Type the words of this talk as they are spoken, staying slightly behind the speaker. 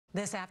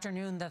This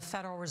afternoon, the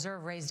Federal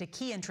Reserve raised a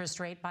key interest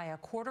rate by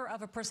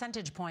 1/4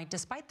 percentage point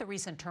despite the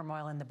recent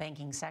turmoil in the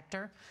banking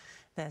sector.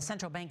 The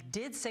central bank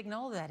did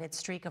signal that its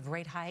streak of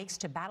rate hikes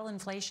to battle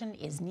inflation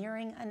is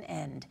nearing an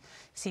end.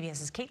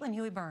 CBS's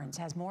Huey-Burns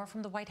has more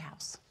from the White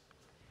House.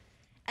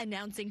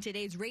 Announcing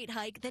today's rate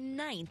hike, the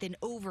 9th in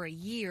over a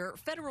year,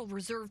 Federal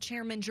Reserve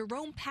Chairman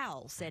Jerome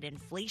Powell said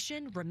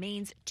inflation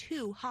remains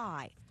too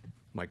high.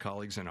 My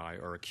colleagues and I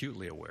are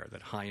acutely aware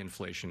that high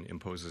inflation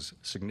imposes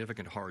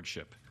significant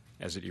hardship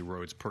as it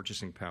erodes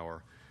purchasing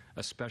power,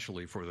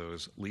 especially for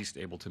those least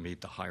able to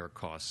meet the higher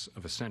costs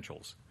of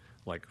essentials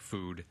like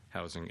food,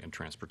 housing, and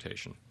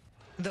transportation.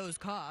 Those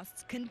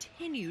costs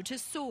continue to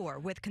soar,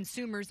 with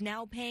consumers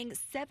now paying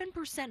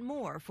 7%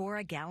 more for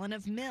a gallon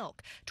of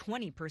milk,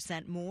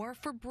 20% more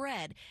for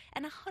bread,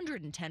 and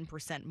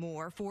 110%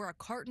 more for a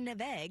carton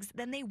of eggs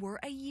than they were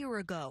a year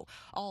ago,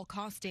 all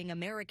costing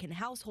American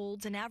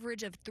households an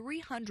average of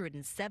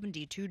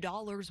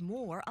 $372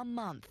 more a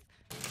month.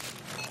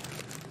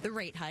 The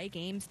rate hike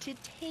aims to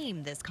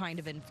tame this kind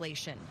of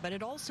inflation, but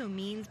it also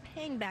means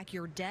paying back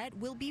your debt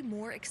will be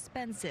more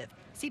expensive.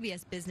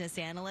 CBS business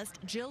analyst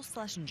Jill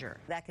Schlesinger.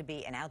 That could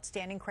be an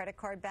outstanding credit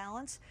card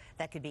balance.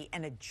 That could be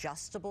an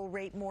adjustable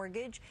rate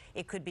mortgage.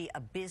 It could be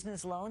a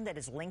business loan that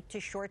is linked to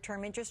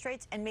short-term interest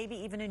rates, and maybe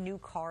even a new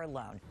car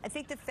loan. I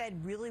think the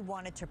Fed really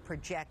wanted to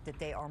project that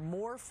they are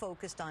more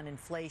focused on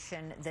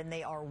inflation than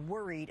they are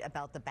worried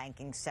about the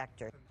banking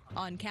sector.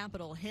 On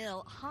Capitol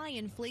Hill, high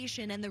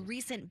inflation and the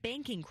recent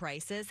banking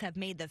crisis have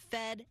made the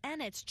Fed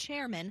and its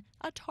chairman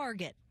a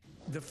target.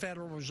 The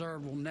Federal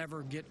Reserve will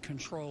never get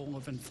control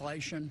of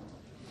inflation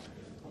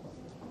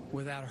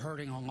without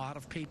hurting a lot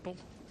of people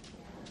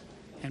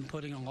and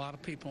putting a lot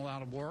of people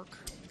out of work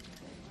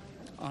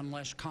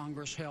unless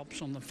Congress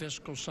helps on the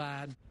fiscal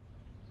side.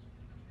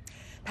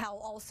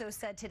 Powell also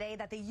said today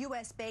that the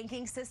U.S.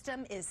 banking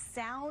system is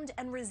sound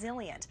and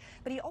resilient,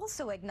 but he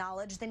also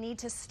acknowledged the need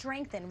to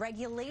strengthen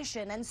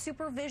regulation and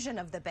supervision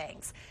of the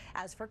banks.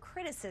 As for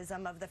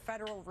criticism of the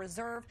Federal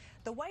Reserve,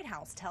 the White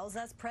House tells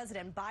us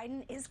President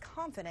Biden is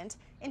confident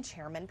in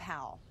Chairman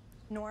Powell.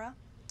 Norah?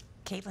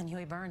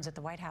 Huey-Burns at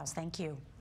the White House. Thank you.